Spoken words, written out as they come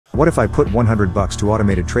What if I put 100 bucks to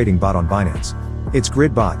automated trading bot on Binance? It's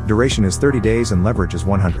grid bot, duration is 30 days and leverage is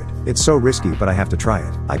 100. It's so risky, but I have to try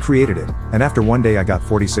it. I created it, and after one day I got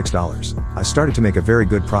 $46. I started to make a very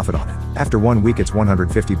good profit on it. After 1 week it's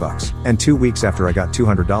 150 bucks. And 2 weeks after I got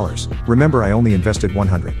 $200. Remember, I only invested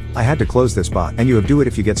 100. I had to close this bot, and you have do it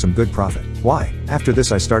if you get some good profit. Why? After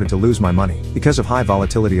this I started to lose my money, because of high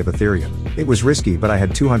volatility of Ethereum. It was risky, but I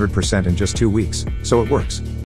had 200% in just 2 weeks. So it works.